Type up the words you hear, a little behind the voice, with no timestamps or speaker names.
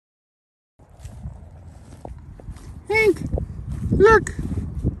Hank, look.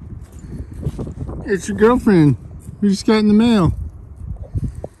 It's your girlfriend. We just got in the mail.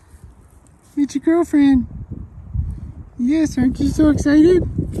 It's your girlfriend. Yes, aren't you so excited?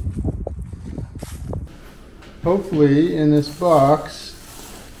 Hopefully in this box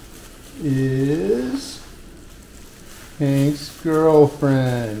is Hank's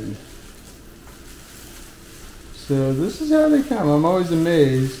girlfriend. So this is how they come. I'm always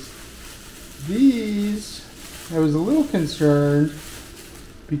amazed. These, I was a little concerned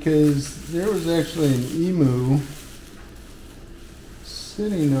because there was actually an emu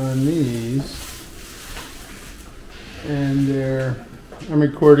sitting on these. And I'm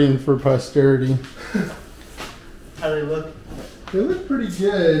recording for posterity. How do they look? They look pretty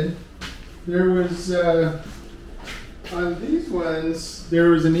good. There was, on these ones, there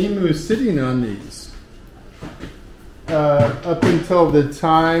was an emu sitting on these. Up until the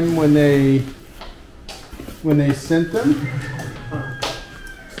time when they sent them.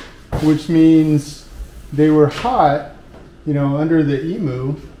 Which means they were hot, you know, under the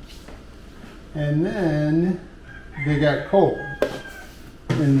emu. And then they got cold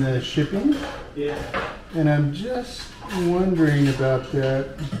in the shipping. Yeah. And I'm just wondering about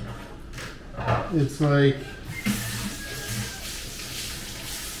that. It's like,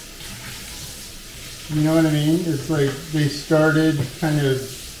 you know what I mean? It's like they started kind of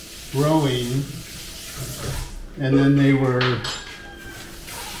growing and then they were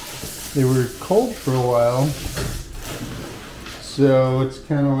cold for a while. So it's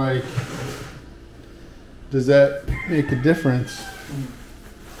kind of like, does that make a difference?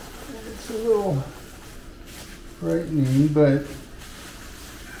 It's a little frightening, but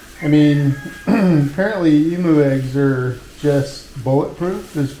I mean, apparently emu eggs are just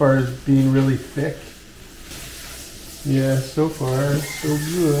bulletproof as far as being really thick. Yeah, so far, so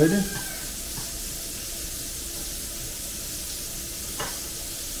good.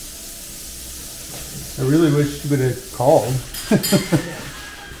 I really wish you would have called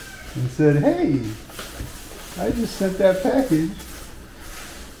and said, hey, I just sent that package.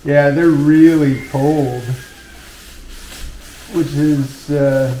 Yeah, they're really cold, which is,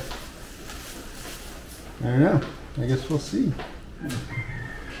 I don't know. I guess we'll see.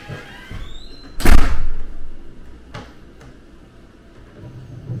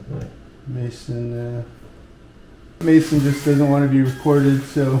 Mason just doesn't want to be recorded,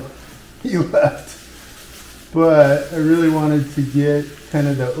 so he left. But I really wanted to get kind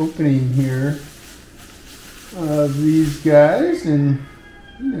of the opening here of these guys and,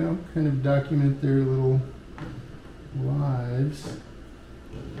 you know, kind of document their little lives.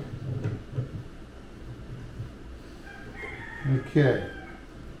 Okay.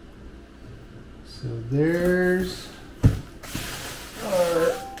 So there's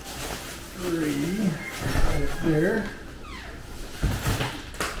our three right there.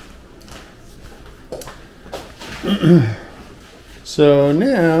 So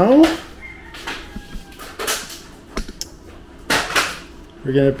now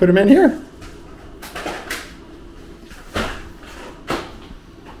we're going to put them in here.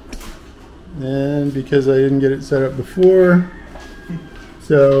 And because I didn't get it set up before,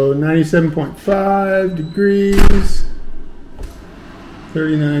 so 97.5 degrees,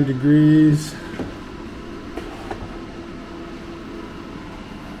 39 degrees.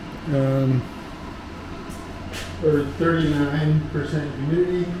 Or 39%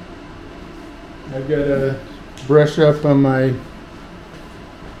 humidity. I've got to brush up on my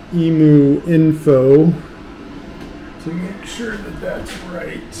emu info to make sure that that's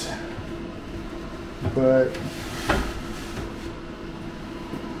right. But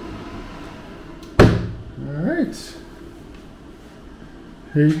all right,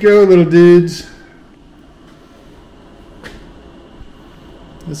 here you go, little dudes.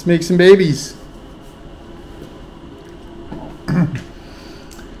 Let's make some babies.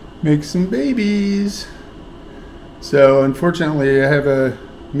 Make some babies. So unfortunately I have a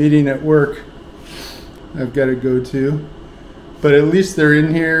meeting at work I've got to go to, but at least they're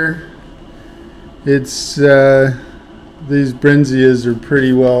in here. It's these Brenzias are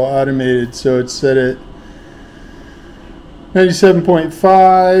pretty well automated, so it's set at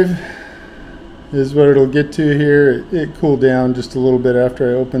 97.5 is what it'll get to here. It cooled down just a little bit after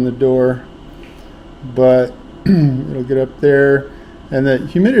I opened the door, but it'll get up there. And the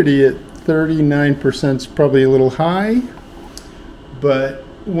humidity at 39% is probably a little high, but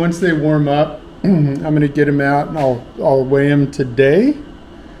once they warm up, I'm going to get them out and I'll weigh them today,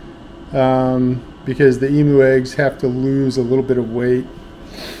 because the emu eggs have to lose a little bit of weight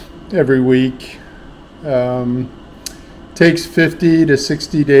every week. Takes 50 to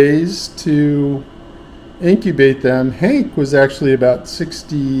 60 days to incubate them. Hank was actually about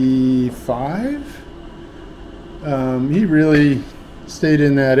 65. He really stayed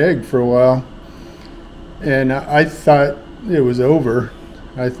in that egg for a while, and I thought it was over.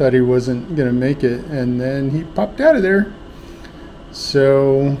 I thought he wasn't going to make it, and then he popped out of there.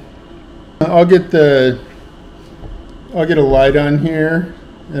 So I'll get a light on here,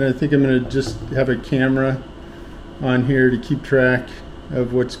 and I think I'm going to just have a camera on here to keep track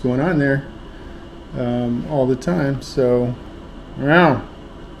of what's going on there all the time. So wow,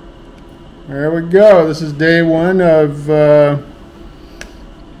 there we go. This is day one of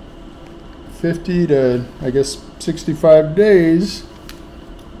 50 to, I guess, 65 days,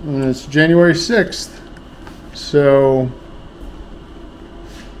 and it's January 6th. So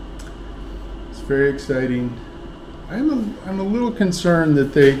it's very exciting. I'm a little concerned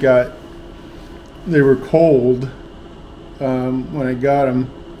that they were cold when I got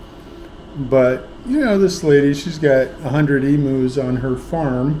them, but you know, this lady, she's got 100 emus on her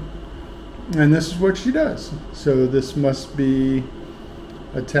farm, and this is what she does. So this must be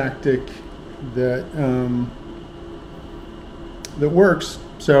a tactic that that works.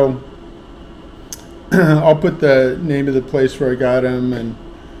 So I'll put the name of the place where I got them and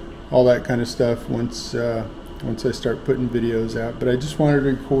all that kind of stuff once I start putting videos out. But I just wanted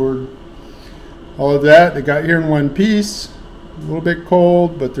to record all of that. They got here in one piece, a little bit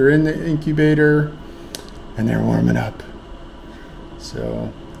cold, but they're in the incubator and they're warming up.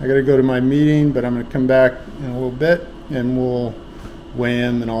 So I got to go to my meeting, but I'm going to come back in a little bit and we'll weigh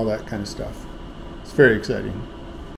them and all that kind of stuff. It's very exciting.